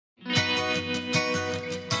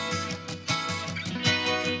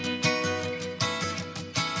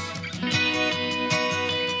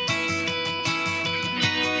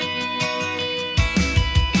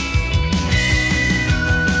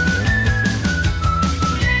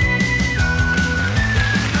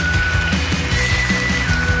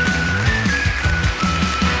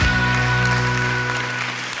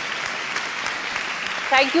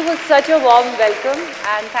Thank you for such a warm welcome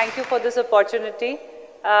and thank you for this opportunity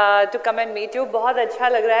to come and meet you. बहुत अच्छा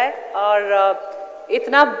लग रहा है और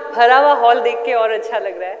इतना भरा हुआ हॉल देख के और अच्छा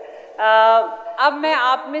लग रहा है। अब मैं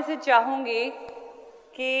आप में से चाहूँगी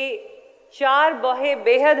कि 4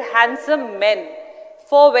 बेहद handsome men,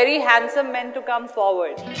 4 very handsome men to come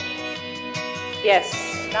forward. Yes,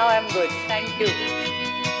 now I'm good. Thank you.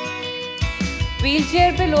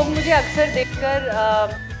 Wheelchair पे लोग मुझे अक्सर देखकर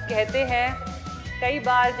कहते हैं, कई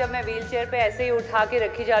बार जब मैं व्हीलचेयर पे ऐसे ही उठा के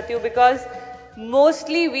रखी जाती हूँ, because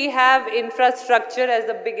mostly we have infrastructure as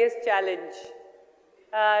the biggest challenge.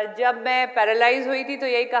 जब मैं पैरालाइज हुई थी तो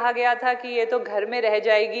यही कहा गया था कि ये तो घर में रह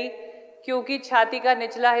जाएगी क्योंकि छाती का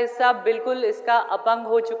निचला हिस्सा बिल्कुल इसका अपंग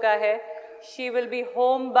हो चुका है। She will be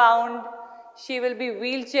home bound, she will be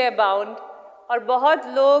wheelchair bound. और बहुत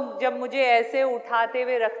लोग जब मुझे ऐसे उठाते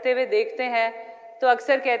हुए रखते हुए देखते हैं तो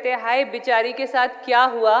अक्सर कहते हैं, हाय बेचारी के साथ क्या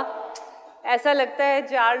हुआ। ऐसा लगता है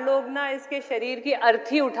 4 लोग ना इसके शरीर की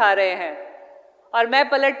अर्थी उठा रहे हैं। और मैं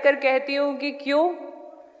पलट कर कहती हूँ कि क्यों,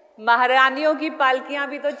 महारानियों की पालकियां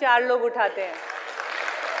भी तो 4 लोग उठाते हैं।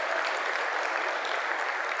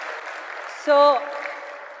 So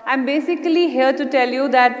I'm basically here to tell you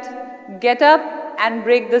that get up and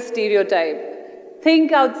break the stereotype.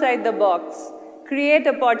 Think outside the box. Create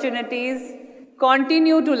opportunities.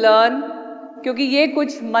 Continue to learn. क्योंकि ये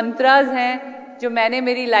कुछ मंत्रास हैं जो मैंने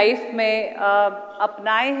मेरी लाइफ में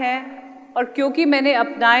अपनाए हैं, और क्योंकि मैंने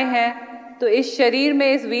अपनाए हैं तो इस शरीर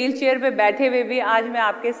में, इस व्हील चेयर पर बैठे हुए भी आज मैं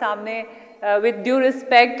आपके सामने with due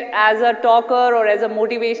respect as a talker और एज अ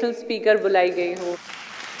मोटिवेशनल स्पीकर बुलाई गई हूँ।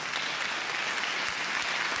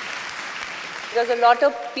 Because a lot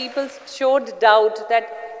of people showed doubt that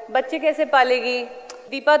बच्चे कैसे पालेगी,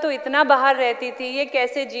 दीपा तो इतना बाहर रहती थी, ये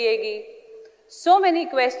कैसे जिएगी। So many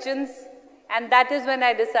questions, and that is when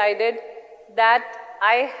I decided that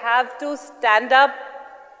I have to stand up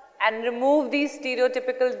and remove these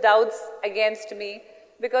stereotypical doubts against me,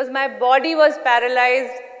 because my body was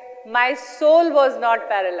paralyzed, my soul was not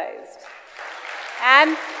paralyzed.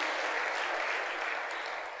 And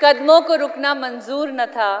कदमों को रुकना मंजूर न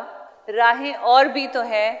था, राहें और भी तो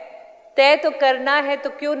हैं, तय तो करना है तो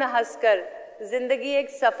क्यों न हंसकर, जिंदगी एक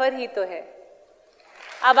सफर ही तो है।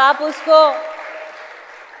 अब आप उसको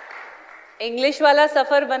इंग्लिश वाला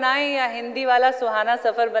सफर बनाएं या हिंदी वाला सुहाना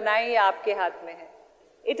सफर बनाएं, ये आपके हाथ में है।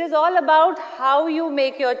 It is all about how you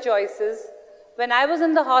make your choices. When I was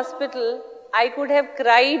in the hospital, I could have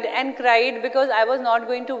cried and cried because I was not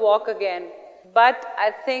going to walk again. But I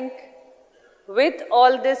think with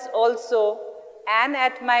all this also, and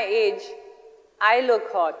at my age, I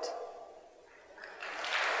look hot.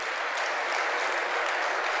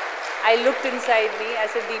 I looked inside me, I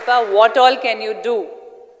said, Deepa, what all can you do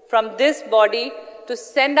from this body to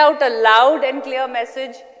send out a loud and clear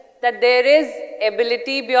message that there is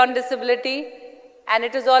ability beyond disability, and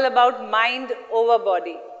it is all about mind over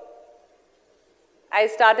body. I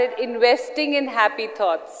started investing in happy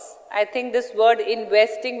thoughts. I think this word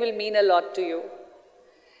investing will mean a lot to you.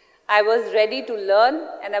 I was ready to learn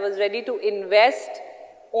and I was ready to invest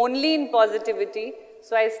only in positivity,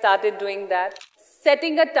 so I started doing that.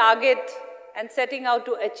 Setting a target and setting out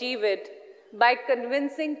to achieve it by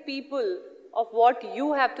convincing people of what you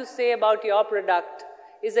have to say about your product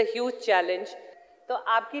is a huge challenge. तो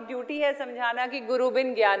आपकी duty है समझाना कि गुरु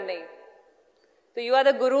बिन ज्ञान नहीं। तो you are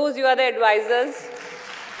the gurus, you are the advisors.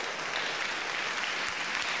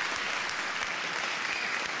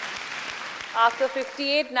 After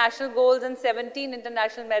 58 national goals and 17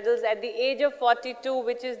 international medals at the age of 42,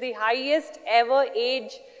 which is the highest ever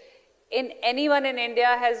age in anyone in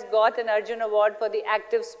India, has got an Arjun Award for the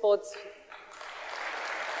active sports.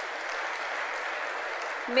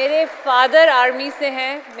 मेरे father army से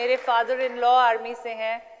हैं, मेरे father in law army से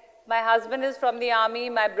हैं, my husband is from the army,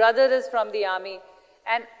 my brother is from the army,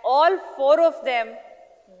 and all 4 of them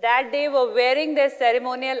that day were wearing their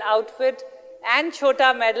ceremonial outfit and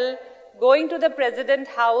chota medal, going to the President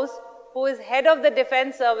House, who is head of the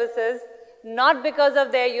defense services, not because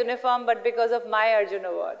of their uniform but because of my Arjun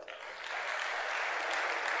Award.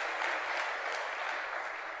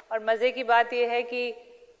 और मजे की बात यह है कि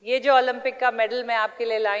ये जो Olympic का मेडल मैं आपके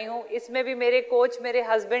लिए लाई हूँ, इसमें भी मेरे कोच मेरे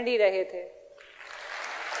हस्बैंड ही रहे थे।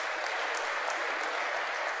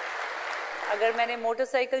 अगर मैंने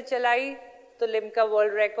मोटरसाइकिल चलाई तो लिम्का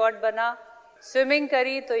वर्ल्ड रिकॉर्ड बना, स्विमिंग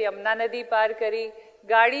करी तो यमुना नदी पार करी,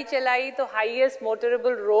 गाड़ी चलाई तो हाईएस्ट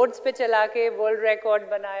मोटरेबल रोड्स पे चला के वर्ल्ड रिकॉर्ड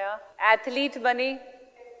बनाया, एथलीट बनी,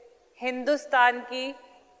 हिंदुस्तान की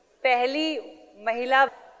पहली महिला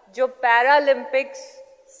जो पैरालंपिक्स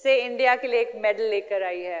से इंडिया के लिए एक मेडल लेकर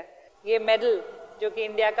आई है। ये मेडल जो कि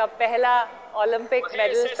इंडिया का पहला Olympic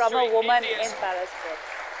medal from a woman in parasport.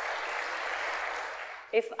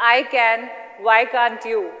 If I can, why can't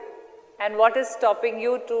you? And what is stopping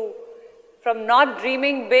you from not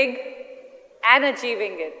dreaming big and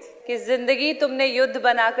achieving it? कि जिंदगी तुमने युद्ध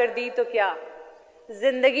बनाकर दी तो क्या?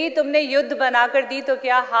 जिंदगी तुमने युद्ध बनाकर दी तो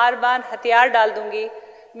क्या? हार बांध हथियार डाल दूंगी,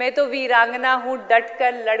 मैं तो वीरांगना हूँ, डट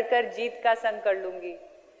कर लड़कर जीत का संग कर लूंगी।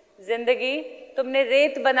 जिंदगी तुमने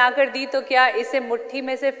रेत बनाकर दी तो क्या? इसे मुट्ठी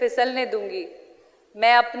में से फिसलने दूंगी,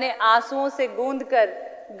 मैं अपने आंसुओं से गूंद कर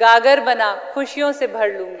गागर बना खुशियों से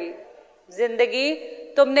भर लूंगी। जिंदगी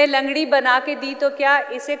तुमने लंगड़ी बना के दी तो क्या?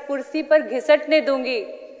 इसे कुर्सी पर घिसटने दूंगी,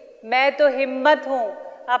 मैं तो हिम्मत हूँ,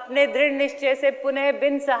 अपने दृढ़ निश्चय से पुनः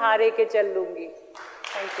बिन सहारे के चल लूंगी।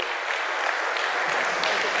 Thank you.